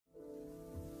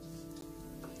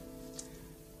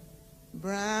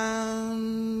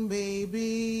brown baby,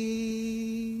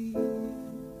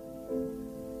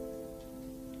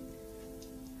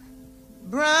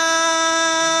 brown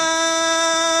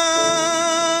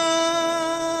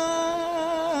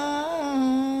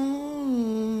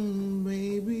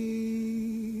baby.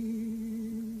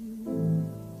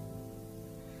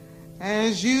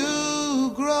 As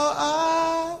you grow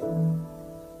up,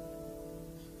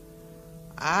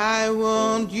 I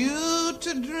want you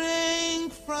to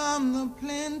drink from the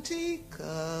plenty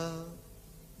cup.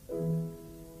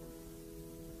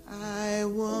 I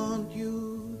want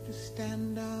you to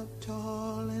stand up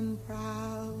tall and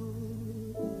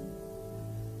proud.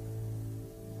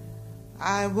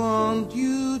 I want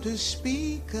you to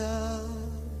speak up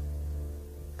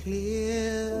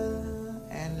clear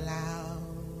and loud.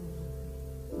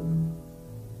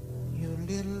 You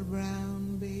little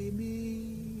brown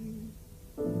baby,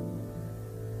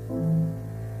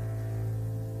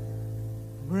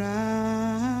 brown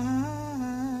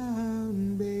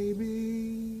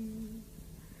baby,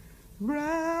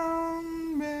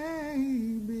 brown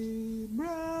baby,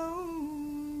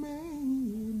 brown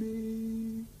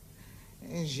baby.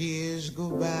 As years go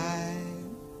by,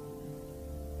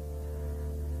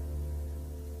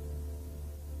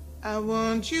 I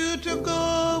want you to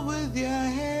go with your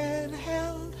head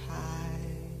held high.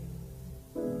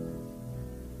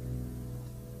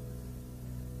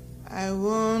 I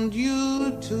want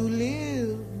you to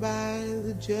live by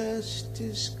the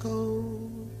justice code.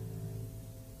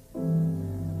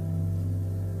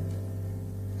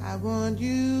 I want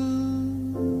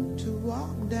you to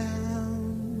walk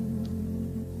down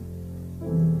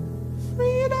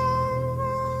freedom's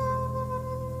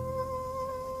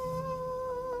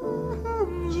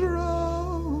road.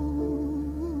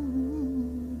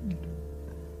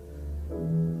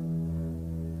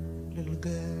 Little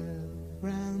girl,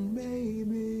 brown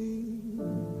baby,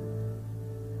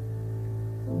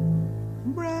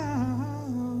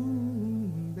 brown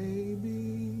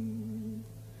baby.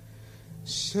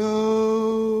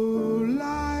 So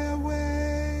lie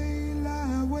away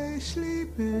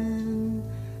sleeping,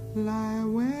 lie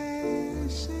away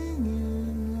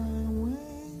singing, lie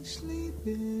away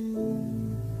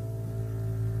sleeping,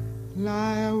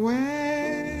 lie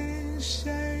away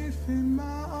safe in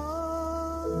my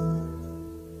arms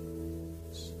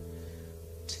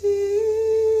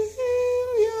till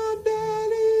your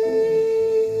daddy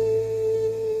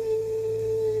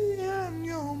and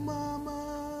your mama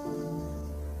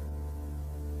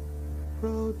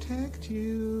protect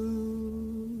you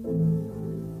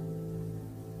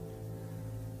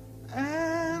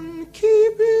and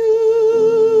keep you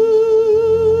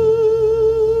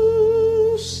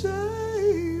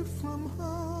safe from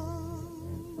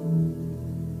harm.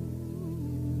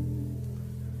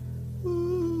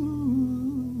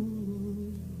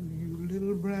 Ooh, you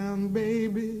little brown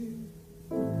baby,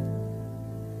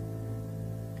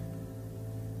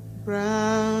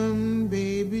 brown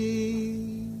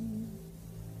baby,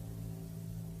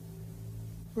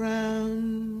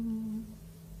 brown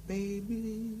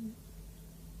baby.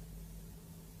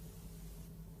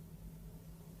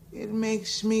 It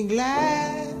makes me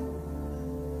glad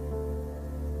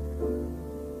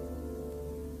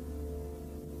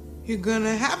you're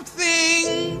gonna have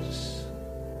things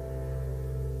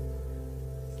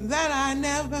that I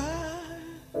never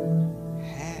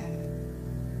had.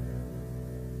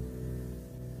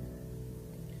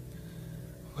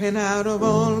 When out of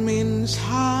all men's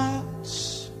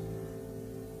hearts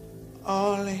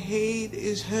all hate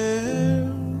is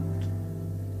heard,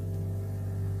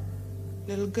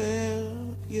 little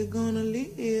girl, you're gonna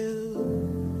live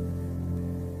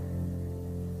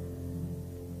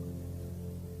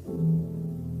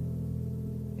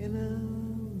in a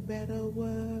better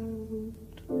world,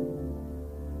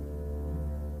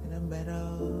 in a better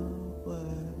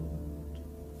world.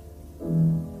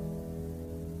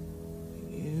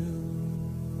 You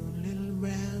little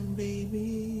brown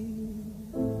baby,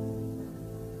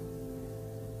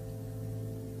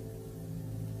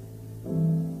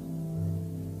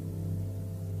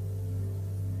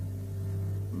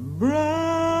 brown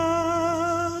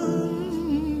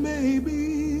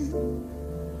baby,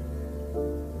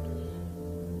 brown.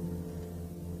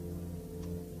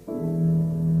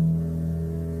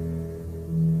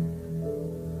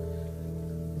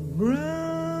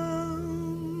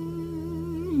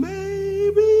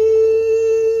 Baby,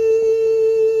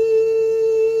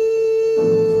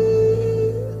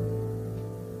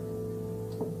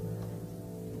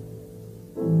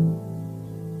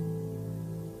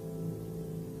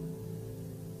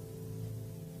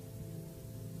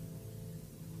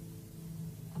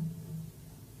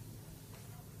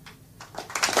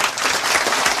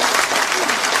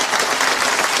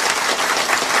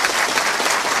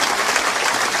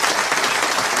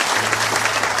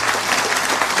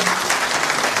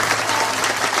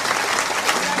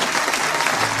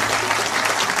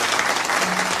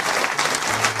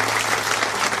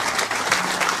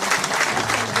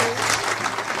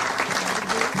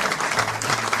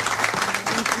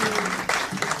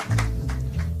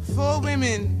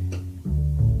 women,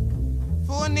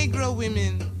 4 Negro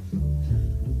women,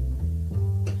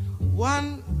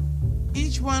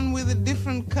 each one with a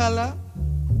different color,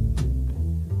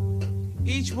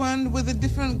 each one with a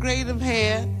different grade of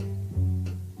hair,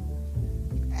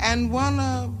 and one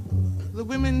of the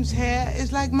women's hair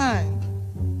is like mine.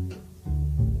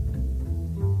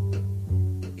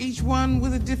 Each one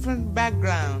with a different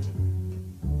background.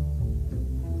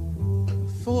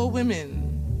 4 women.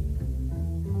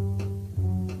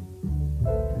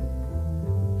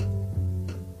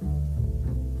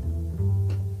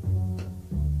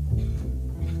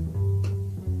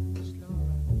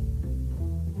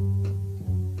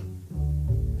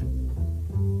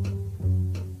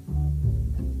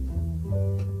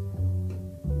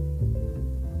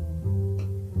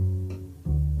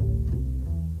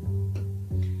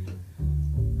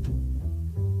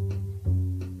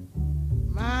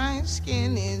 My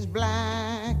skin is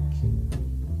black.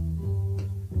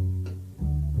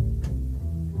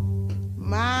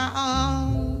 My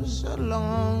arms are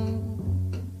long.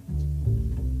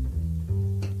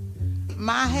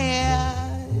 My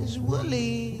hair is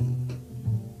woolly,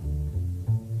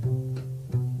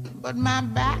 but my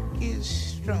back is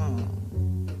strong.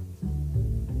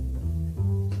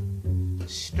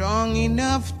 Strong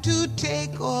enough to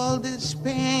take all this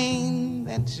pain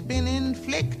that's been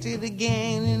inflicted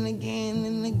again and again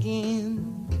and again.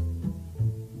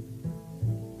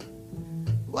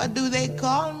 What do they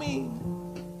call me?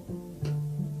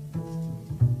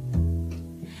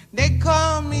 They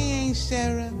call me Aunt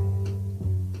Sarah.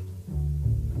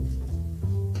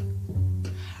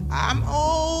 I'm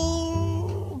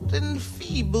old and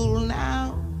feeble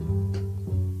now.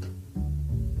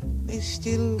 They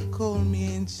still call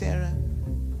me Aunt Sarah.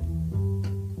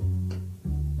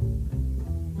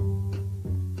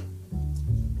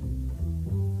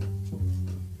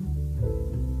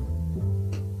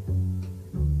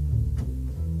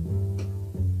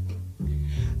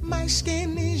 My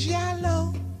skin is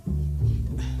yellow.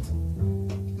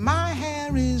 My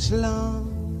hair is long.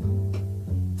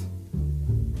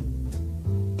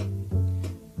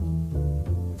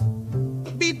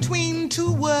 Between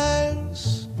 2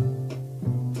 worlds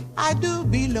I do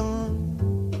belong.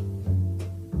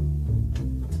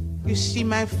 You see,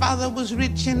 my father was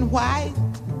rich and white.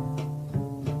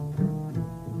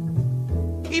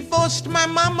 He forced my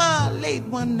mama late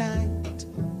one night.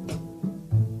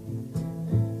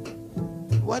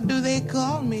 What do they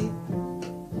call me?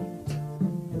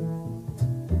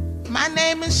 My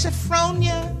name is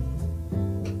Sophronia.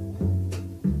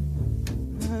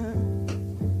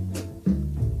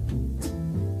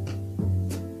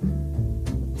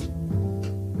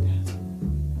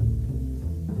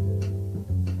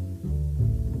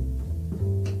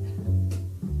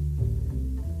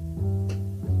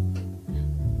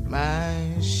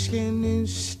 My skin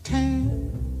is tan.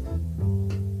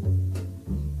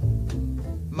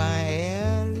 My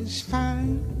hair is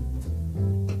fine.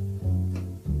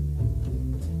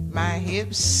 My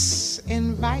hips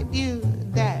invite you,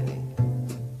 Daddy.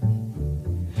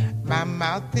 My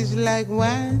mouth is like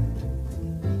wine.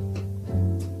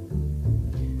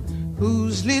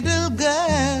 Whose little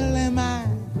girl am I?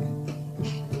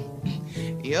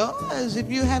 Yours if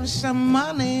you have some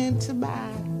money to buy.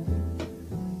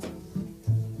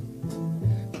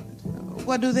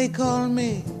 What do they call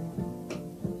me?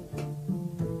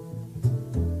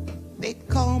 They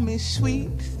call me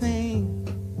Sweet Thing.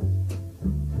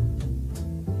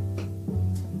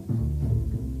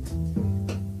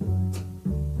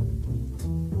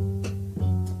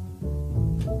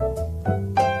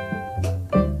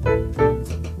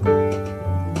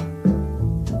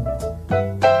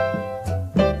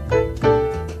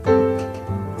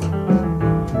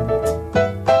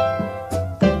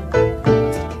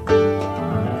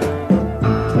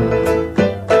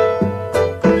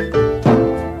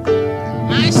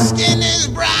 My skin is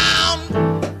brown.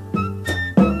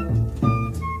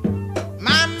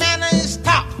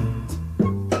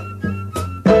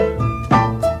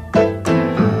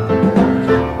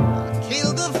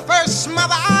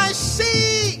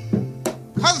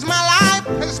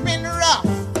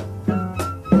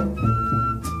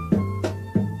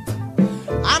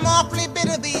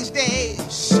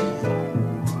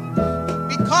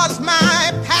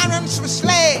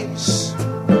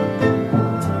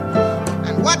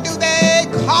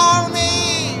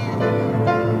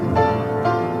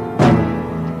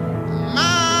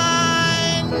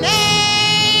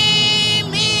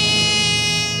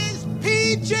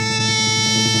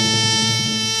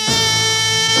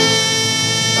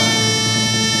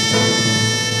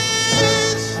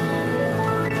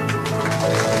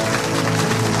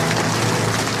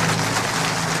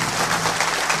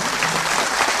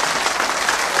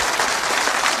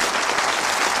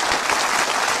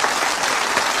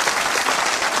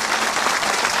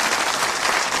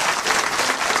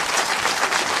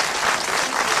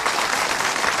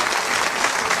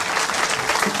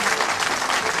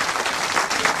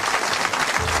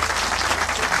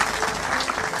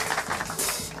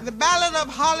 of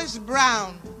Hollis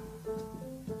Brown.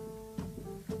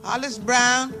 Hollis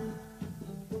Brown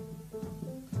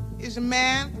is a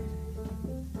man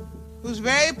who's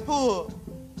very poor.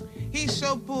 He's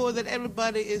so poor that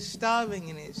everybody is starving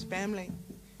in his family,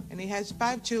 and he has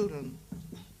 5 children.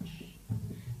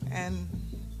 And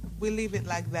we leave it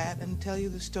like that and tell you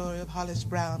the story of Hollis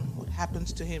Brown, what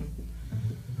happens to him.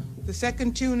 The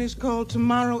second tune is called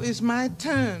Tomorrow Is My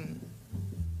Turn.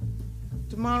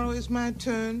 Tomorrow Is My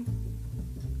Turn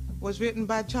was written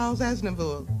by Charles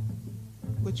Aznavour,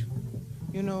 which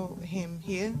you know him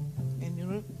here in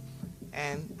Europe,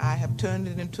 and I have turned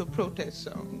it into a protest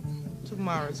song.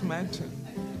 Tomorrow Is My Turn.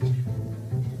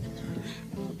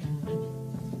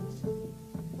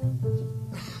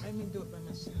 Let me do it by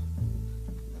myself.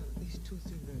 These 2,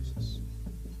 3 verses.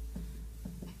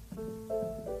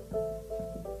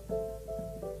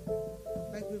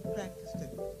 Like we practiced it.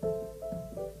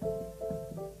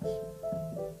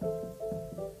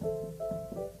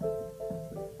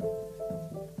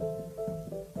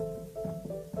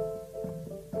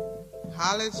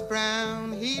 Hollis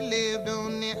Brown, he lived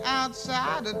on the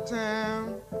outside of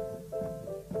town.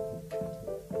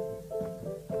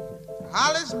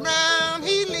 Hollis Brown,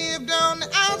 he lived on the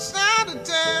outside of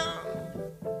town.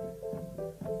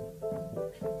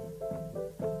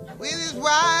 With his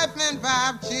wife and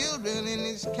 5 children in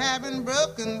his cabin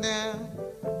broken down.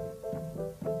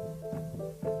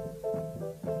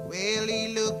 Well,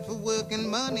 he looked for work and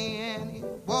money and he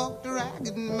walked a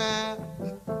ragged mile.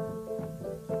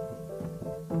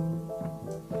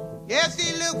 Yes,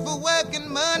 he looked for work and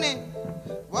money,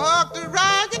 walked a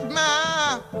ragged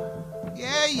mile.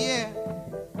 Yeah, yeah.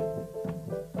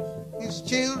 His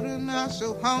children are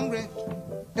so hungry,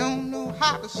 don't know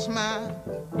how to smile.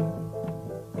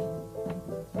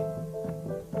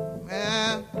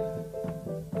 Well,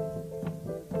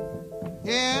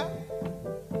 yeah.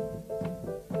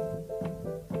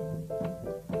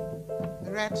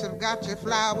 The rats have got your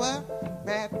flower,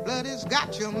 bad blood has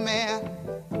got your mare.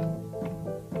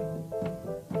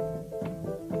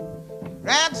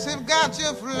 Rats have got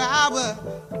your flower,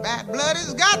 bad blood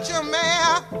has got your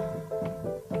mare.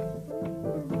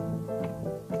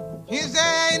 Is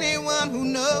there anyone who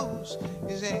knows?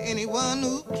 Is there anyone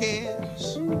who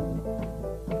cares?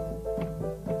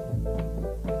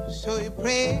 So you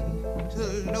pray to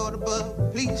the Lord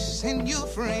above, please send you a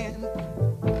friend.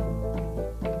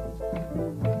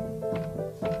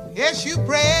 Yes, you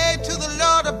pray to the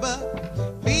Lord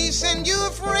above, please send you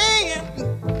a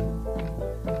friend.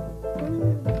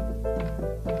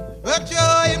 But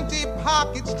your empty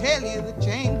pockets tell you that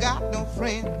you ain't got no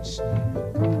friends.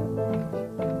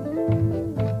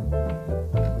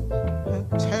 The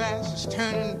grass is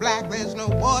turning black, there's no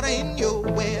water in your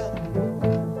well.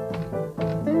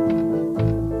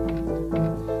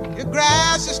 Your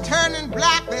grass is turning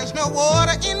black, there's no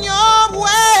water in your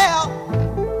well.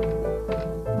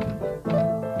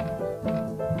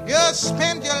 You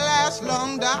spent your last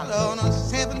long dollar on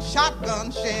 7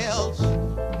 shotgun shells.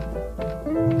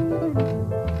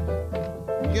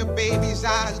 Your baby's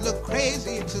eyes look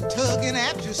crazy, it's a tugging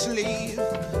at your sleeve.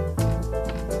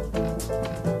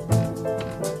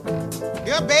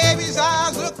 Your baby's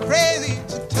eyes look crazy,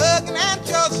 it's a tugging at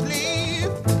your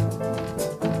sleeve.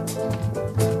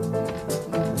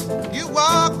 You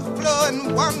walk the floor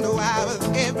and wonder why with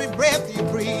every breath you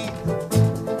breathe.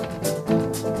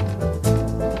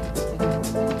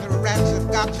 The rats have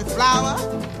got your flower,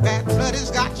 bad blood has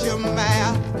got your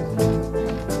mare.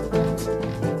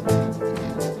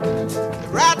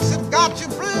 Rats have got your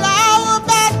flower,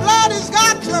 bad blood has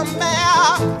got your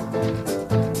mare.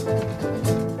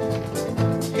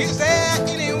 Is there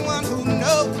anyone who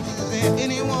knows? Is there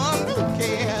anyone who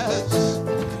cares?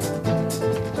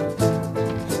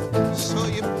 So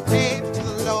you pray to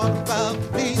the Lord above,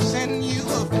 please send you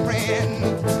a friend.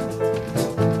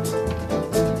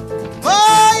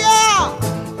 Oh yeah,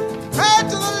 pray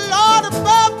to the Lord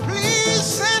above, please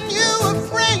send you a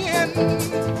friend.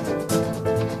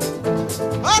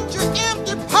 But your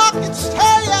empty pockets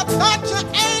tell you that you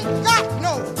ain't got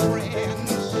no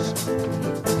friends.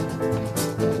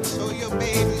 So your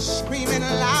baby's screaming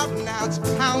loud now, it's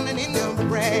pounding in your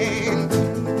brain.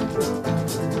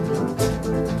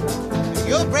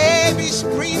 Your baby's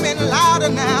screaming louder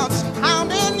now, it's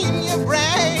pounding in your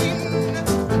brain.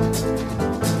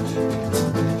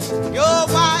 Your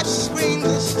wife screams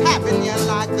and stabbing you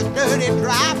like the dirty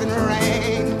driving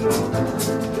rain.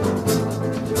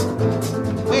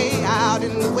 Way out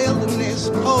in the wilderness,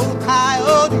 cold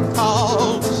coyote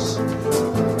calls.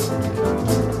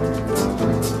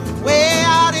 Way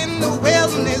out in the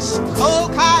wilderness,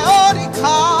 cold coyote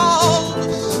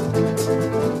calls.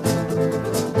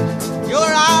 Your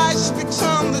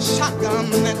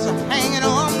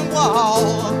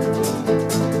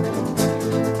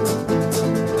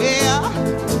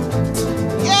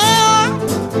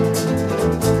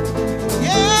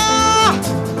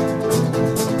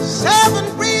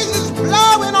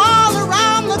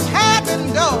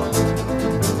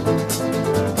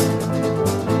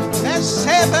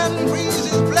 7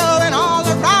 breezes blowing all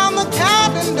around the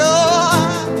cabin door.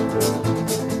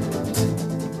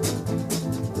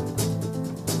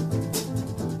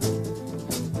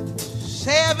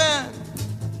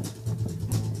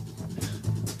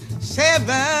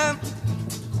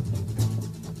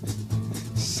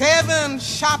 7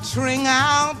 shots ring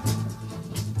out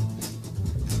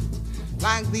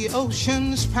like the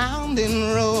ocean's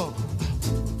pounding roar.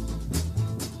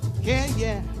 Yeah,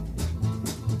 yeah.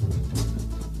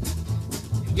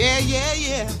 Yeah, yeah,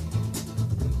 yeah.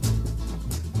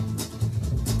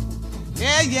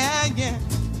 Yeah, yeah, yeah.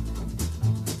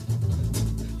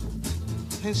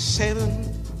 And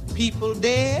 7 people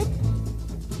dead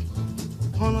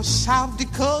on a South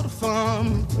Dakota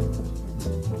farm.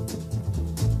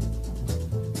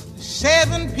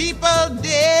 7 people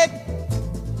dead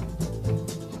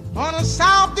on a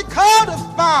South Dakota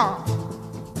farm.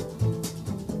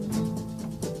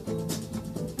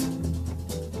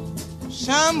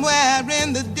 Somewhere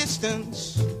in the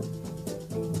distance,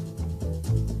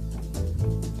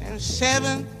 and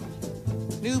 7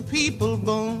 new people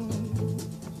born.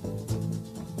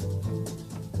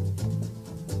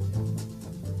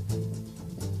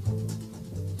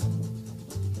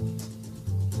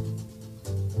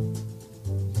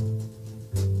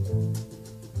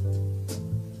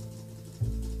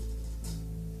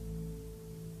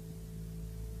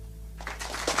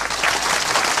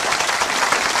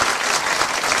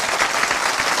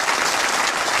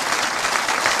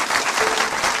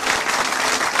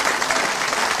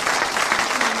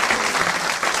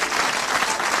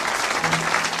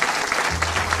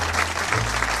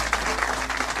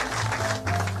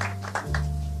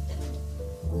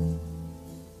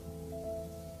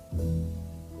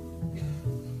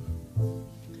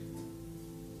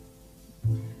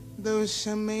 Though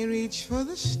some may reach for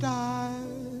the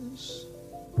stars,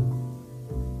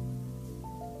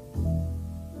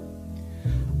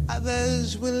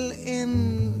 others will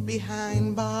end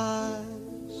behind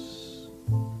bars.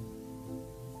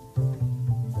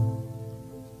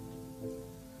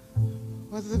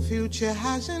 What the future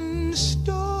has in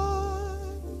store,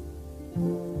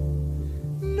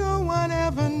 no one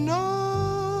ever knows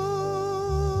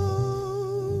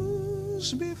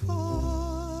before.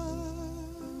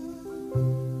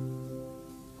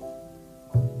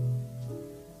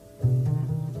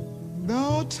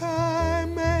 Though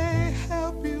time may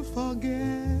help you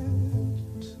forget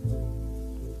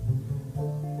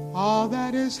all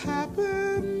that has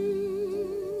happened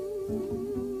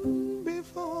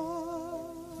before,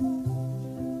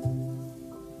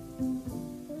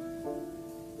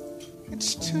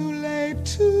 it's too late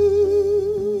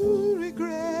to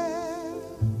regret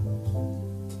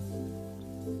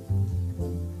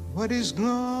what is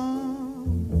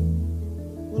gone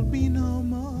will be no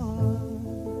more.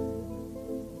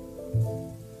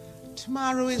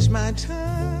 Tomorrow is my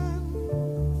turn.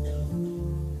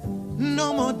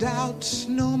 No more doubts,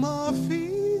 no more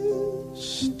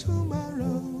fears.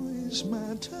 Tomorrow is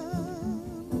my turn.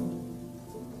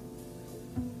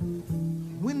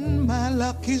 When my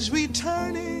luck is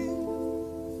returning,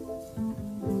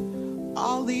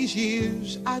 all these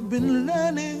years I've been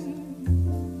learning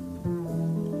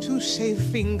to save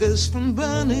fingers from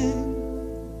burning.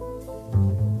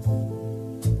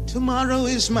 Tomorrow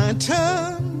is my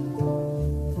turn.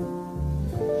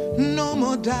 No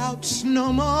more doubts,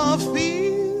 no more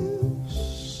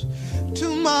fears.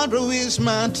 Tomorrow is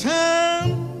my turn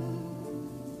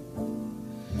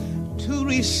to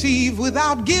receive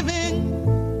without giving,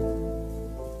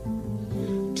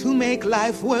 to make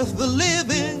life worth the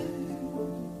living.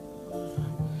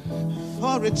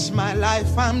 For it's my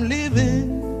life I'm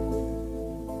living,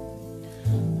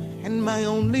 and my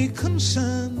only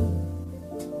concern,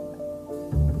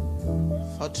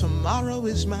 for tomorrow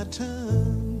is my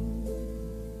turn.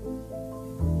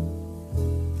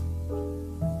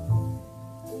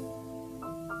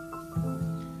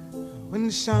 When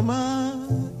summer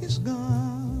is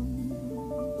gone,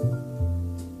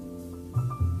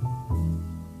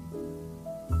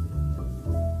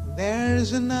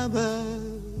 there's another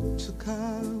to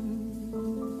come.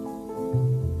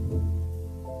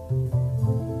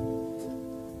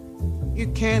 You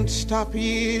can't stop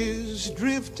years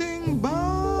drifting by,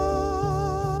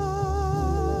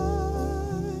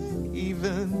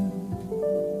 even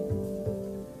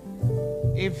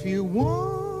if you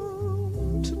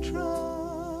want to try.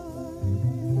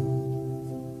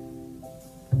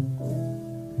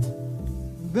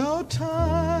 Though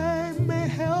time may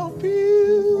help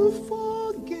you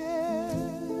forget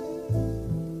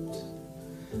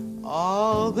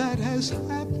all that has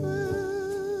happened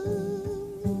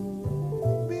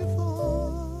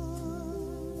before,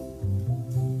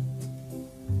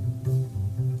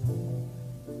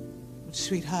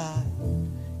 Sweetheart,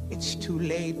 it's too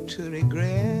late to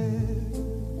regret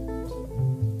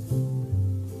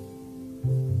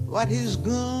what is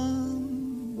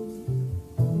gone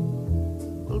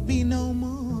will be no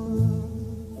more.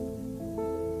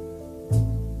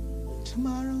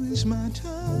 Tomorrow is my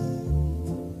turn.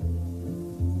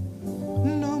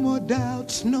 No more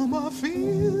doubts, no more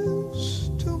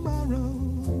fears. Tomorrow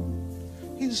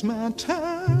is my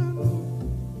turn.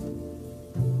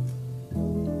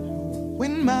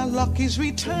 When my luck is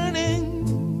returning,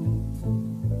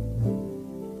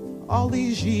 all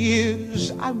these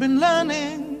years I've been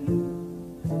learning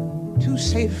to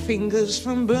save fingers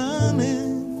from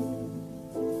burning.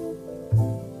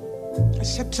 I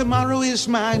said tomorrow is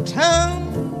my turn.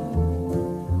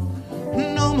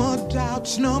 No more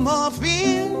doubts, no more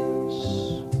fears.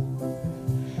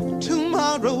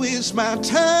 Tomorrow is my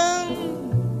turn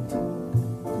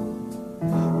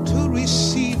to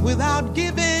receive without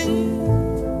giving,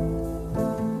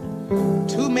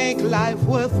 to make life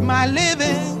worth my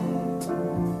living.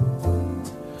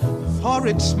 For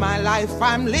it's my life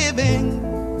I'm living.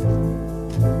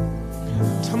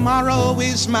 Tomorrow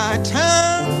is my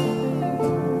turn.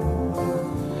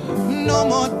 No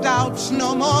more doubts,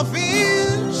 no more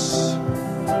fears.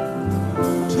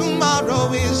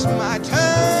 Tomorrow is my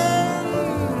turn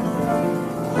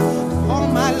for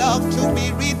my love to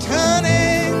be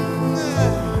returning.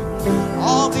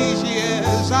 All these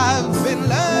years I've been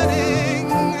learning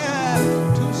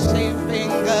to save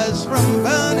fingers from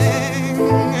burning.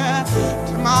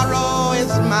 Tomorrow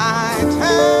is my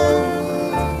turn.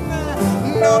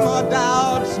 No more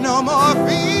doubts, no more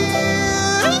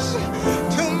fears.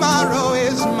 Tomorrow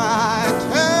is my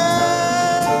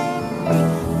turn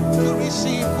to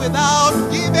receive without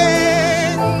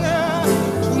giving,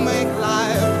 to make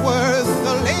life worth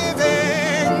the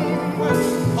living.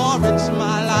 For it's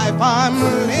my life I'm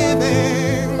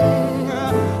living,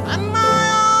 and my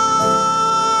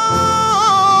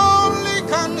only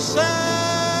concern.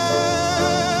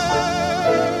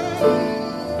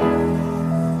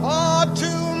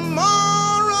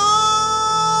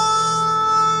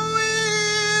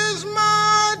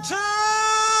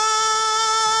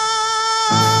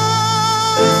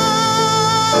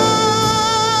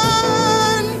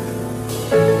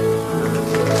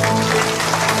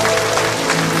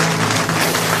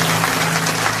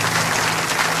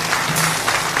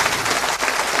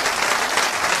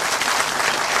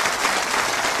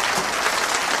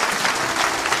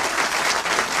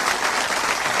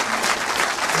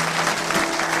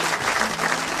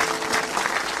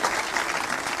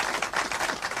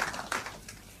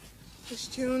 This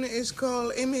tune is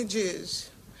called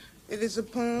Images. It is a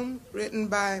poem written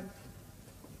by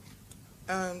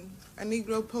a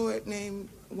Negro poet named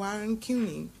Warren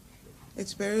Cuny.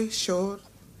 It's very short,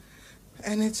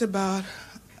 and it's about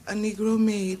a Negro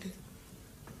made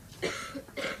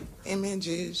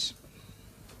images.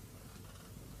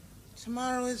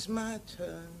 Tomorrow is my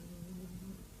turn.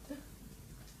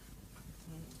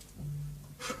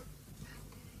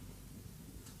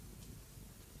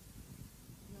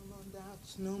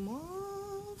 No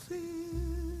more fears.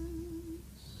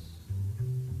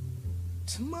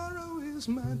 Tomorrow is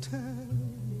my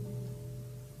turn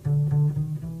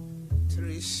to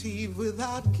receive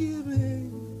without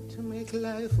giving, to make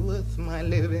life worth my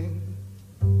living.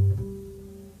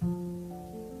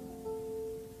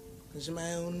 'Cause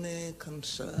my only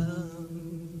concern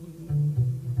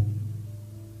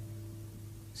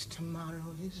is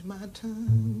tomorrow is my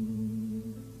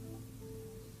turn.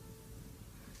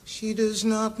 She does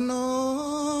not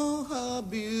know her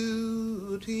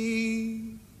beauty.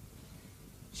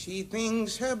 She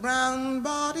thinks her brown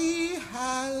body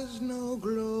has no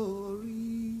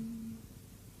glory.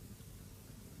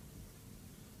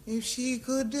 If she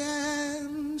could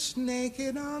dance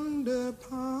naked under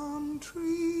palm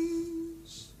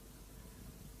trees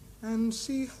and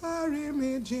see her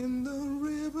image in the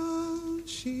river,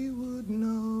 she would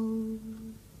know.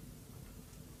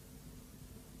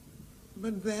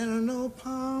 But there are no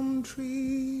palm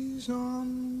trees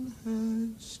on her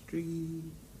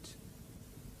street.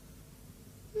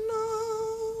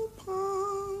 No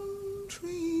palm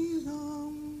trees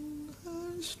on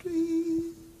her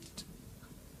street.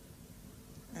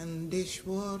 And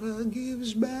dishwater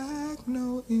gives back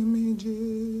no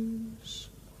images.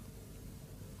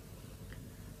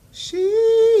 She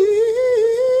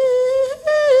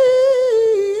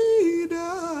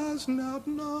does not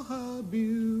know her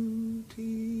beauty.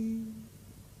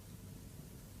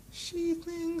 She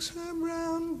thinks her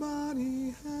brown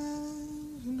body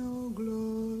has no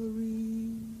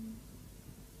glory.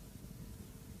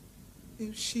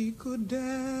 if she could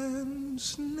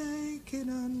dance naked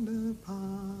under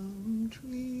palm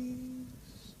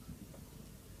trees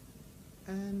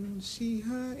and see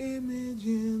her image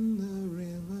in the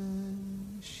river,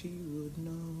 she would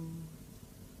know.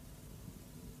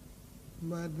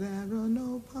 But there are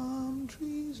no palm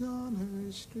trees on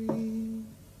her street.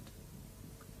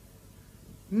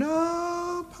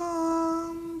 No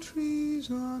palm trees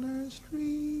on her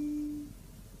street.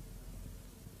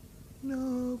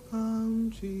 No palm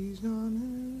trees on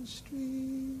her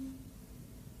street.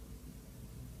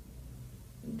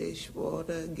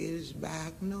 Dishwater gives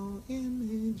back no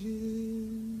images.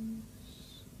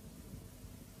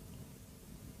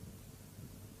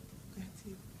 That's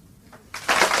it.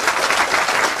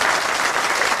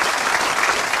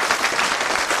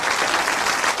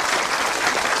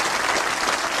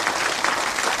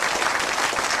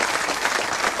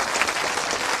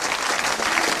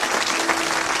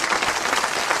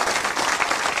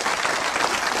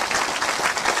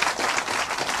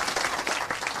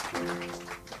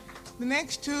 The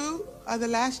next two are the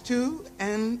last two,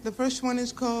 and the first one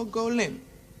is called Go Limp.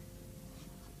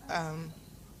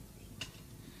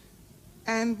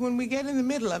 And when we get in the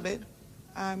middle of it,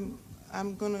 I'm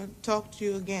going to talk to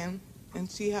you again and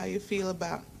see how you feel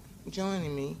about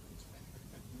joining me.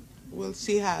 We'll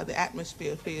see how the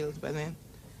atmosphere feels by then.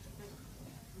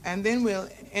 And then we'll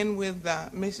end with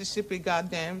Mississippi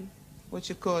Goddamn, which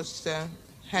of course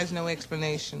has no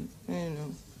explanation, you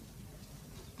know.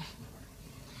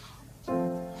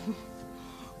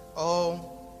 Oh,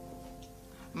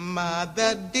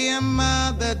 mother, dear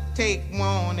mother, take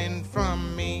warning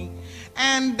from me,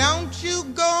 and don't you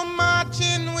go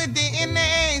marching with the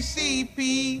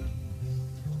NAACP.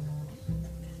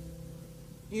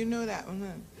 You know that one,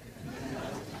 huh?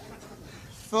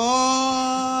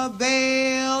 For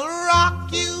they'll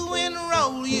rock you and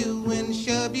roll you and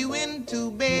shove you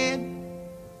into bed.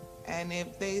 And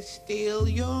if they steal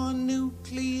your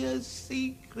nuclear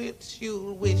secrets,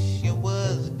 you'll wish you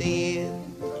was dead.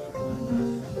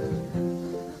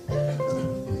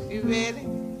 You ready?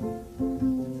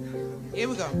 Here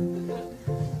we go.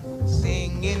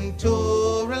 Singing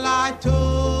toodle-lie,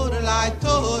 toodle-lie,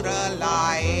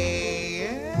 toodle-lie.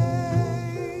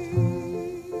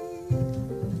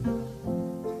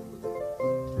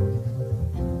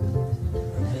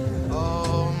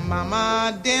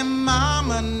 Mama, dear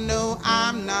mama, no,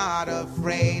 I'm not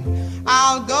afraid.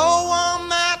 I'll go on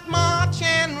that march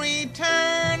and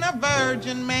return a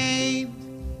virgin maid.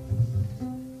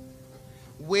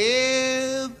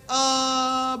 With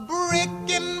a brick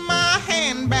in my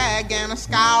handbag and a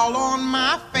scowl on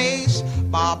my face,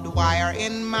 barbed wire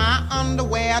in my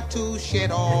underwear to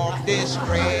shed off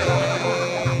disgrace.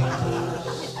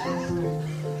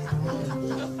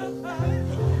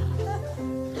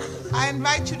 I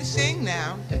invite you to sing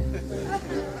now.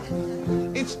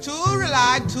 It's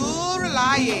toodle-lie,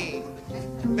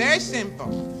 very simple.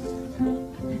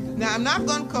 Now, I'm not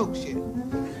going to coax you.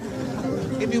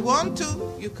 If you want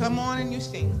to, you come on and you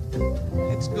sing.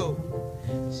 Let's go.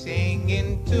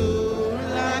 Singing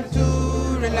toodle-lie,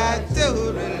 toodle-lie,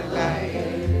 toodle-lie.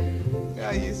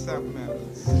 God, you're something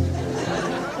else.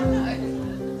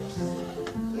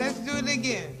 Let's do it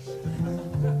again.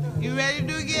 You ready to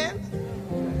do it again?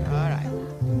 All right.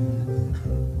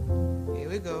 Here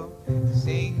we go.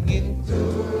 Singing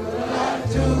toodle-lie,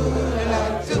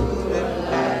 toodle-lie,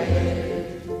 toodle-lie.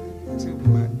 Too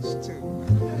much, too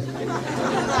much.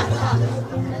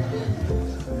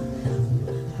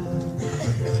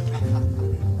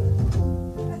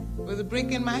 With a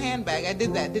brick in my handbag. I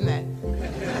did that, didn't I?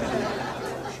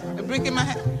 A brick in my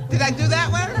hand. Did I do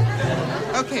that one?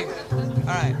 Okay. All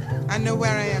right. I know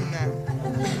where I am now.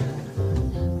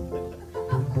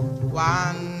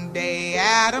 One day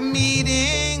at a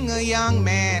meeting, a young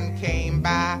man came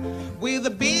by with a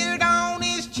beard on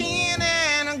his chin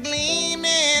and a gleam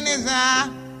in his eye.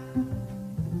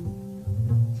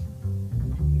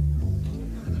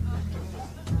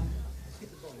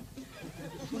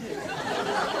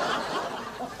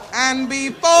 And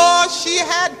before she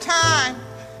had time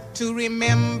to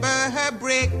remember her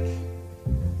brick,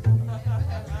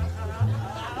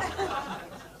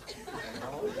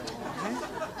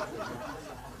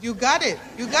 you got it,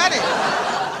 you got it.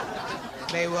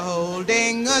 They were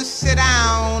holding a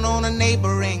sit-down on a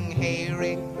neighboring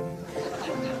hayrick.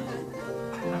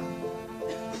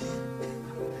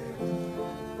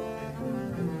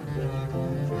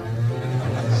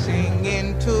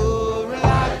 Singing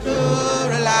toodle-lie,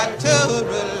 toodle-lie,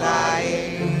 toodle-lie.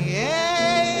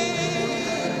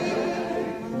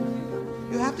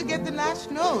 You have to get the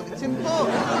last note, it's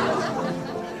important.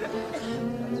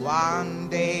 One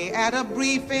day at a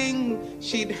briefing,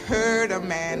 she'd heard a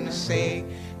man say,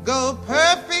 go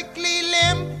perfectly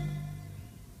limp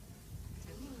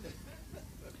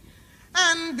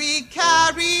and be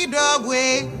carried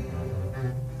away.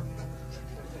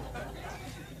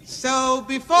 So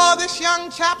before this young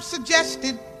chap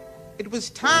suggested it was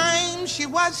time she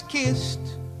was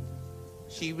kissed,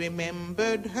 she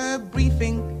remembered her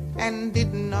briefing and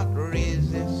did not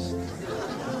resist.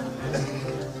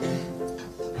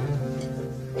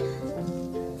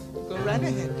 Go right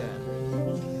ahead, Dan.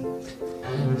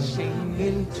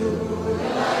 Singing to too much.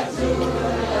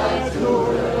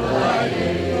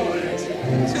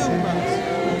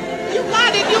 You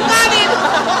got it, you got it.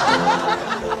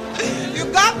 You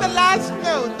got the last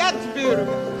note. That's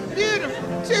beautiful.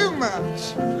 Beautiful. Too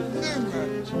much. Too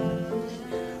much.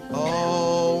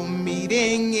 Oh,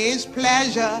 meeting is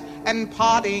pleasure and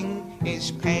parting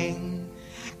is pain.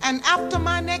 And after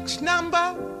my next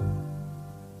number,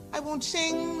 I won't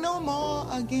sing no more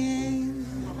again.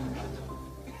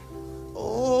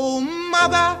 Oh,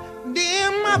 mother, dear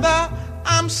mother,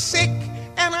 I'm sick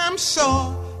and I'm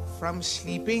sore from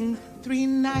sleeping 3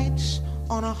 nights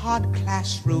on a hot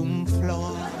classroom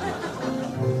floor.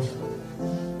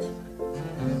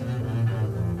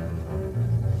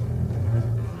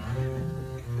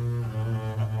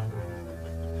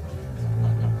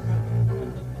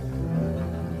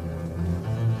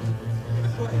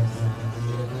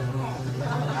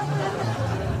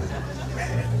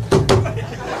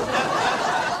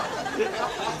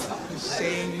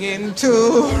 Singing to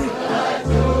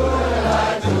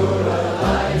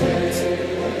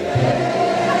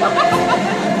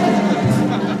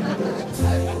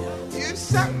you're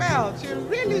something else. You're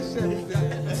really something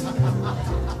else.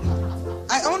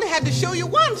 I only had to show you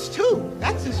once, too.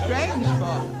 That's a strange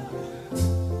part.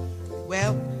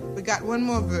 Well, we got one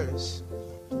more verse.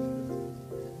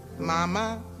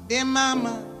 Mama, dear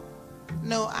mama,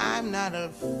 no, I'm not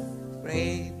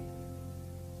afraid.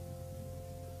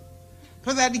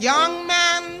 For that young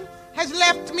man has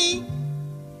left me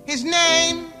his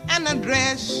name and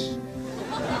address.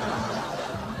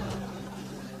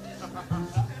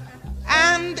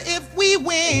 And if we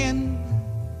win,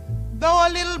 though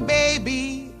a little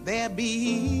baby there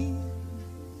be,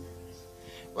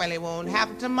 well, he won't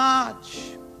have to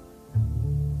march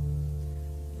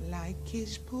like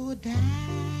his poor dad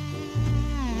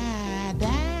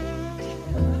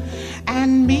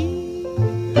and me.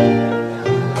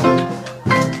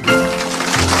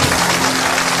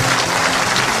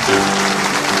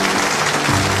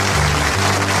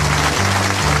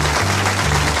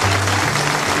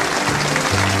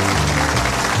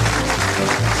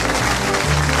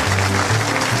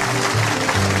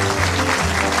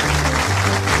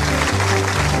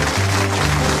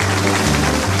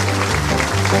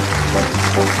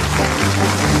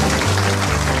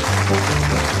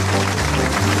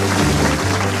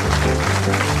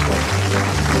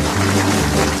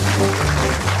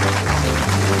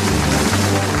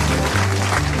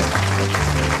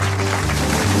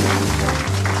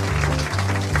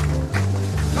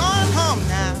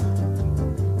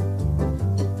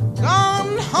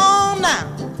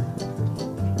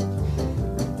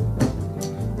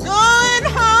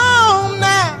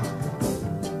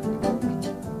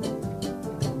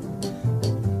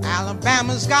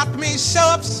 Alabama's got me so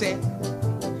upset.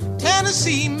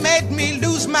 Tennessee made me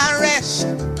lose my rest.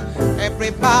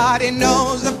 Everybody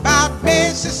knows about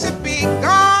Mississippi.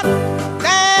 God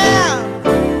damn,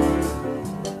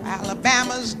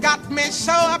 Alabama's got me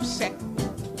so upset.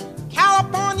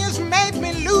 California's made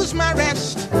me lose my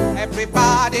rest.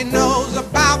 Everybody knows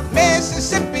about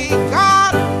Mississippi.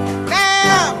 God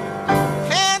damn,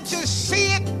 can't you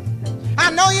see it?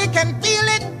 I know you can feel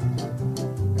it.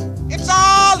 It's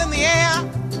all in the air.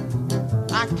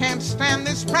 I can't stand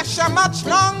this pressure much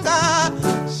longer.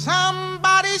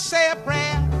 Somebody say a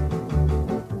prayer.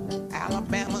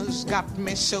 Alabama's got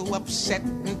me so upset,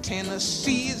 and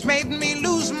Tennessee's made me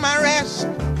lose my rest.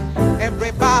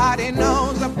 Everybody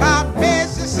knows about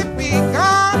Mississippi.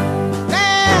 God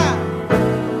damn.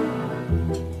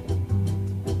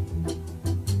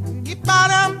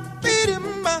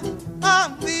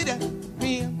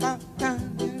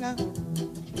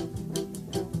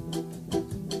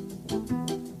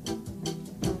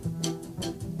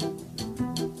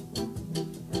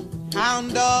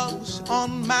 Hound dogs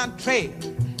on my trail,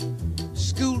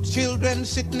 school children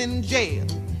sitting in jail,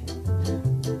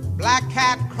 black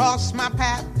cat cross my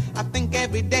path. I think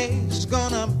every day's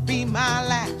gonna be my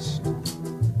last.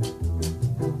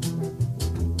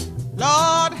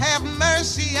 Lord, have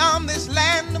mercy on this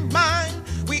land of mine.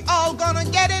 We all gonna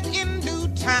get it in due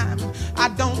time. I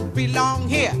don't belong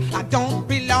here, I don't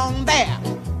belong there.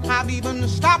 I've even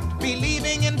stopped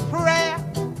believing in prayer.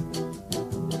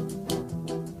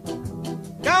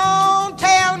 Don't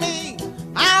tell me,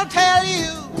 I'll tell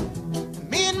you.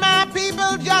 Me and my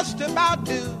people just about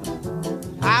do.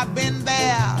 I've been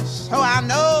there, so I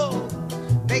know.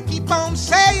 They keep on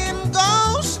saying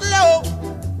go slow.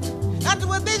 That's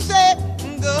what they say,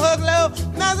 go slow.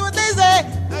 That's what they say,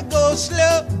 go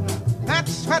slow.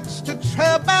 That's what's the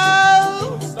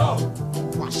trouble.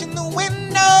 Washing the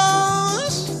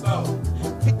windows,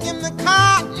 picking the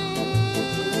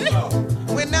cotton,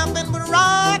 with nothing but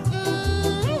rotten.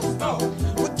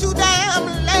 We're too damn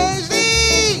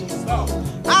lazy.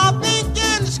 Our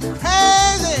thinking's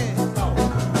crazy.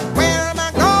 Where am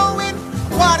I going?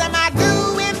 What am I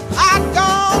doing? I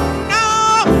don't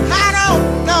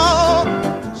know.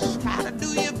 Just try to do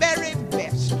your very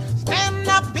best. Stand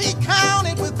up, be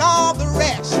counted with all the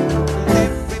rest.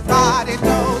 Everybody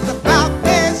knows about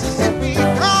Mississippi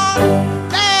gone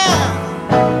down.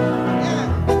 Yeah.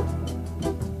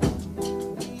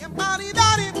 Everybody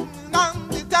got it on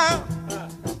the down.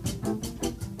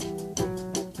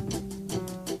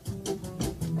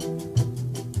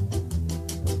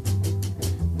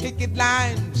 Picket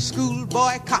lines, school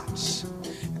boycotts.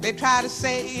 They try to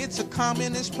say it's a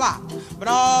communist plot, but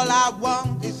all I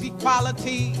want is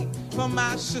equality for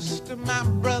my sister, my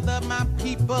brother, my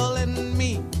people, and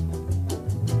me.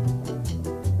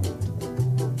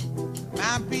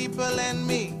 My people and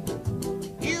me.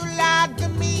 You lied to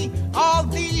me all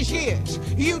these years.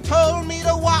 You told me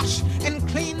to wash and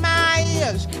clean my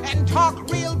ears and talk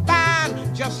real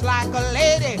fine, just like a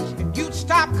lady. And you'd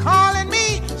stop calling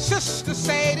me Sister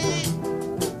Sadie.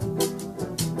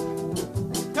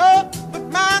 Oh, but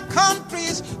my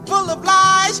country's full of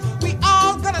lies. We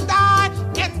all gonna die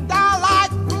and die like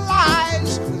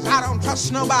flies. 'Cause I don't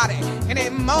trust nobody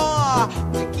anymore.